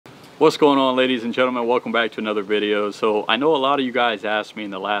What's going on, ladies and gentlemen? Welcome back to another video. So I know a lot of you guys asked me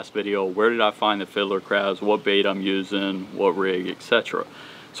in the last video, where did I find the fiddler crabs, what bait I'm using, what rig, etc.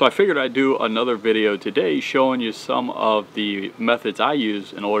 So I figured I'd do another video today showing you some of the methods I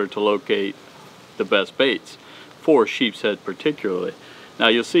use in order to locate the best baits for sheepshead particularly. Now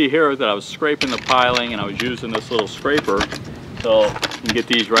you'll see here that I was scraping the piling and I was using this little scraper. So you can get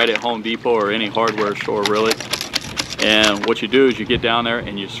these right at Home Depot or any hardware store really. And what you do is you get down there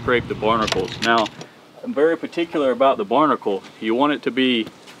and you scrape the barnacles. Now, I'm very particular about the barnacle. You want it to be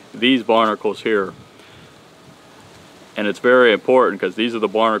these barnacles here. And it's very important because these are the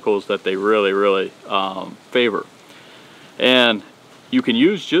barnacles that they really favor. And you can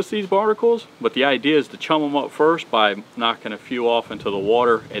use just these barnacles, but the idea is to chum them up first by knocking a few off into the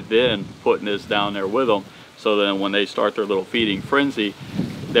water and then putting this down there with them. So then when they start their little feeding frenzy,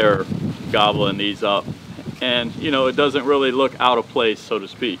 they're gobbling these up. And you know, it doesn't really look out of place, so to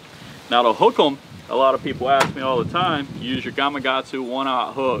speak. Now to hook them, a lot of people ask me all the time, use your Gamakatsu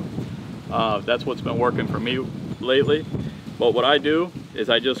 1/0 hook. That's what's been working for me lately. But what I do is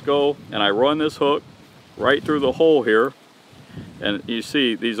I just go and I run this hook right through the hole here. And you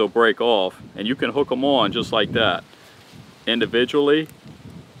see these will break off. And you can hook them on just like that, individually.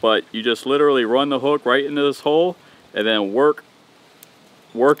 But you just literally run the hook right into this hole and then work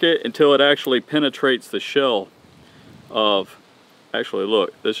it until it actually penetrates the shell of, actually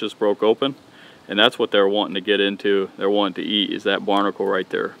look, this just broke open, and that's what they're wanting to get into. They're wanting to eat is that barnacle right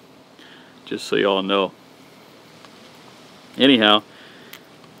there, just so y'all know. Anyhow,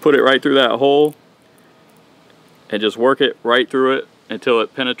 put it right through that hole and just work it right through it until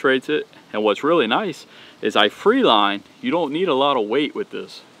it penetrates it. And what's really nice is I free line. You don't need a lot of weight with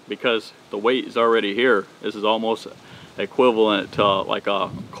this because the weight is already here. This is almost equivalent to like a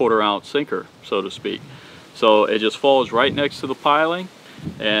 1/4 ounce sinker, so to speak. So it just falls right next to the piling,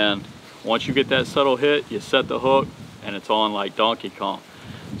 and once you get that subtle hit, you set the hook and it's on like Donkey Kong.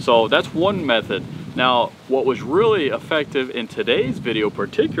 So that's one method. Now what was really effective in today's video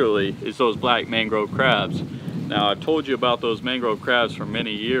particularly is those black mangrove crabs. Now I've told you about those mangrove crabs for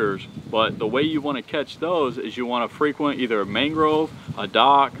many years, but the way you want to catch those is you want to frequent either a mangrove, a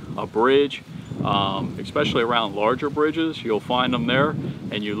dock, a bridge. Especially around larger bridges, you'll find them there,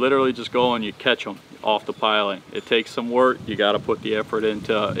 and you literally just go and you catch them off the piling. It takes some work. You got to put the effort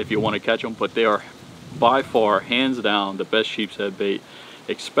into if you want to catch them, but they are by far, hands down, the best sheepshead bait,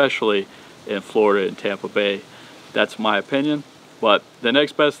 especially in Florida and Tampa Bay. That's my opinion. But the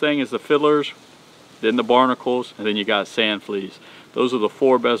next best thing is the fiddlers, then the barnacles, and then you got sand fleas. Those are the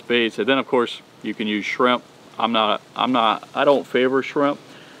 4 best baits. And then of course you can use shrimp. I don't favor shrimp.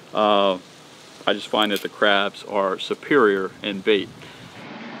 I just find that the crabs are superior in bait.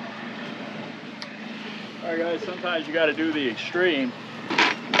 Alright guys, sometimes you got to do the extreme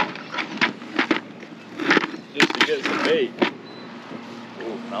just to get some bait.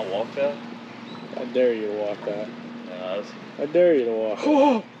 Ooh, can I walk that? I dare you to walk that. Yes. I dare you to walk it.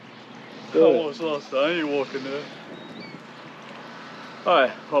 Oh, I almost lost that. I ain't walking that.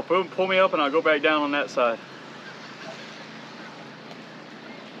 Alright, well pull me up and I'll go back down on that side.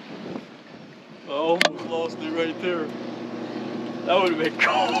 I almost lost it right there. That would have been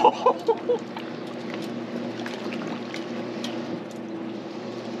cool.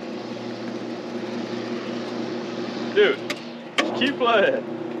 Dude, just keep playing.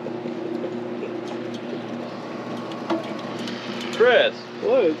 Chris,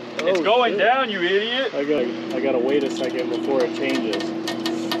 What? It's going down, you idiot. I gotta wait a second before it changes.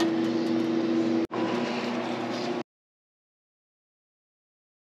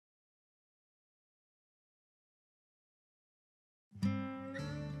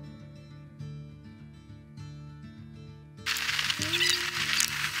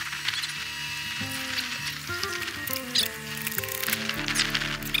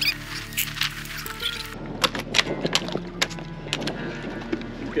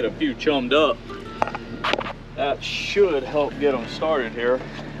 Get a few chummed up. That should help get them started here.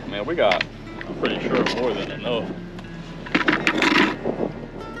 Man, we got, I'm pretty sure, more than enough.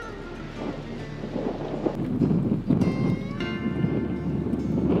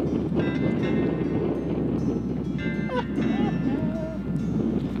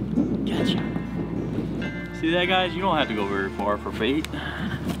 Gotcha. See that, guys? You don't have to go very far for bait.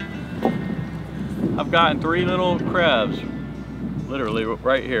 I've gotten 3 little crabs. Literally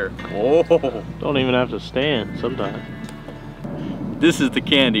right here. Whoa. Don't even have to stand sometimes. This is the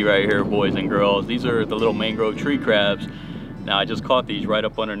candy right here, boys and girls. These are the little mangrove tree crabs. Now I just caught these right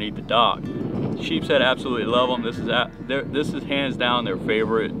up underneath the dock. Sheepshead absolutely love them. This is hands down their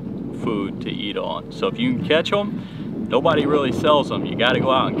favorite food to eat on. So if you can catch them, Nobody really sells them. You got to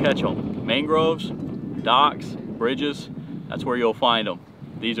go out and catch them. Mangroves, docks, bridges, that's where you'll find them.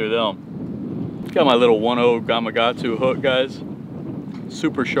 These are them. Got my little 1/0 Gamakatsu hook, guys.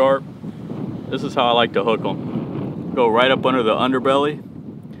 Super sharp. This is how I like to hook them. Go right up under the underbelly,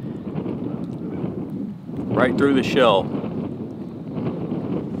 right through the shell,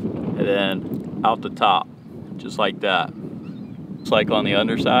 and then out the top, just like that. It's like on the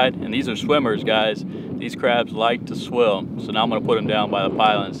underside, and these are swimmers, guys. These crabs like to swim, so now I'm going to put them down by the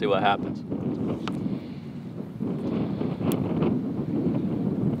pilot and see what happens.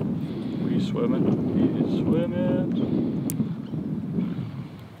 He's swimming. He's swimming.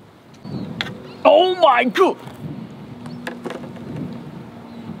 Oh my god!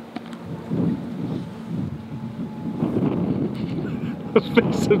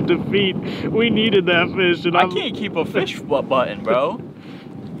 Face of defeat. We needed that fish, and I can't keep a fish button, bro.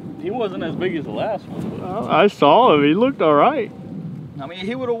 He wasn't as big as the last one. I saw him. He looked all right. I mean,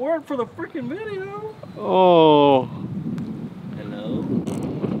 he would have worked for the freaking video. Oh. Hello.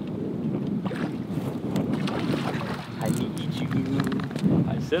 I need you.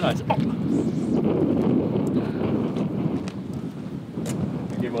 I said. Oh.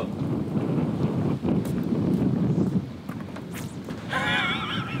 I give up.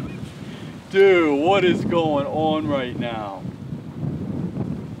 Dude, what is going on right now?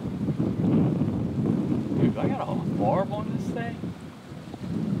 Dude, I got a barb on this thing.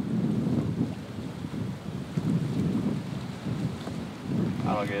 I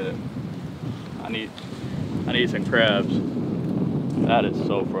don't get it. I need some crabs. That is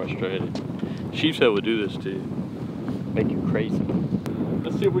so frustrating. Sheepshead would do this to you. Make you crazy.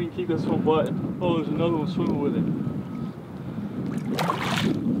 Let's see if we can keep this one button. Oh, there's another one swimming with it.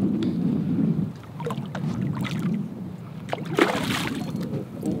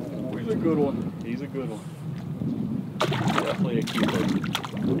 Oh, he's a good one. He's a good one. Definitely a keeper.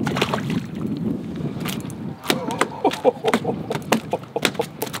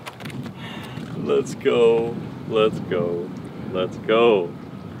 Let's go. Let's go. Let's go.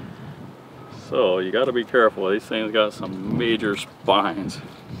 So you got to be careful. These things got some major spines.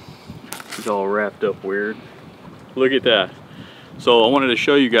 He's all wrapped up weird. Look at that. So I wanted to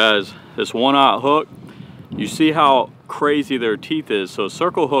show you guys this 1/0 hook. You see how crazy their teeth is. So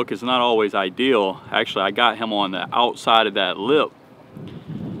circle hook is not always ideal. Actually, I got him on the outside of that lip,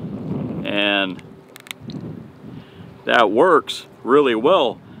 and that works really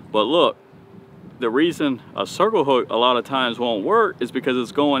well. But look, the reason a circle hook a lot of times won't work is because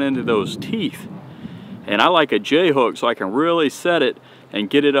it's going into those teeth. And I like a J hook so I can really set it and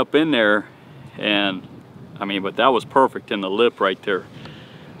get it up in there. And I mean, but that was perfect in the lip right there.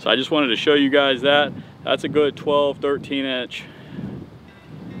 So I just wanted to show you guys that. That's a good 12, 13 inch,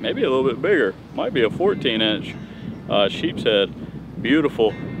 maybe a little bit bigger. Might be a 14 inch sheepshead.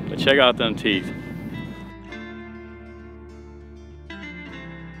 Beautiful, but check out them teeth.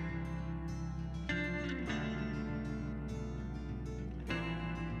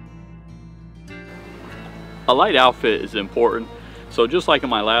 A light outfit is important. So just like in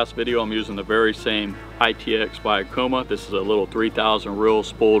my last video, I'm using the very same ITX by Akuma. This is a little 3000 reel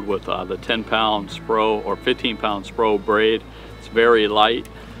spooled with the 10-pound Spro or 15-pound Spro braid. It's very light.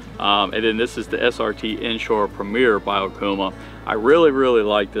 And then this is the SRT Inshore Premier by Akuma. I really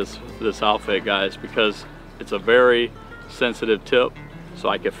like this outfit, guys, because it's a very sensitive tip. So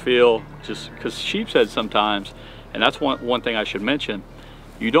I can feel, just because sheepshead sometimes, and that's one thing I should mention,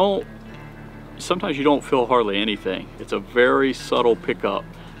 sometimes you don't feel hardly anything. It's a very subtle pickup,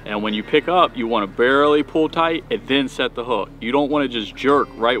 and when you pick up, you want to barely pull tight and then set the hook. You don't want to just jerk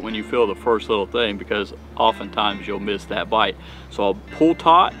right when you feel the first little thing, because oftentimes you'll miss that bite. So I'll pull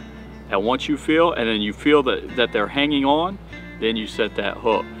taut, and once you feel, and then you feel that they're hanging on, then you set that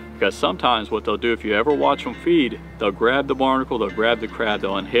hook. Because sometimes what they'll do, if you ever watch them feed, they'll grab the barnacle, they'll grab the crab,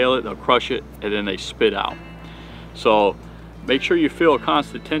 they'll inhale it, they'll crush it, and then they spit out. So make sure you feel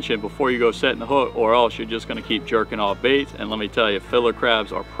constant tension before you go setting the hook, or else you're just going to keep jerking off baits. And let me tell you, fiddler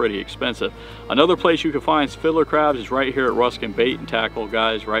crabs are pretty expensive. Another place you can find fiddler crabs is right here at Ruskin Bait and Tackle,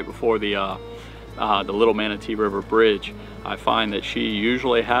 guys, right before the Little Manatee River Bridge. I find that she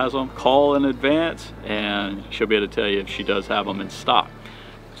usually has them. Call in advance and she'll be able to tell you if she does have them in stock.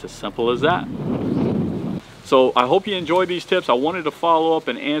 It's as simple as that. So I hope you enjoyed these tips. I wanted to follow up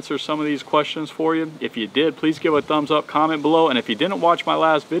and answer some of these questions for you. If you did, please give a thumbs up, comment below. And if you didn't watch my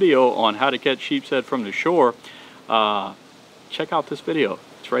last video on how to catch sheepshead from the shore, check out this video.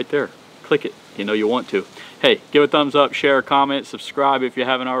 It's right there. Click it. You know you want to. Hey, give a thumbs up, share, comment, subscribe if you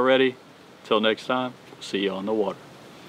haven't already. Till next time, we'll see you on the water.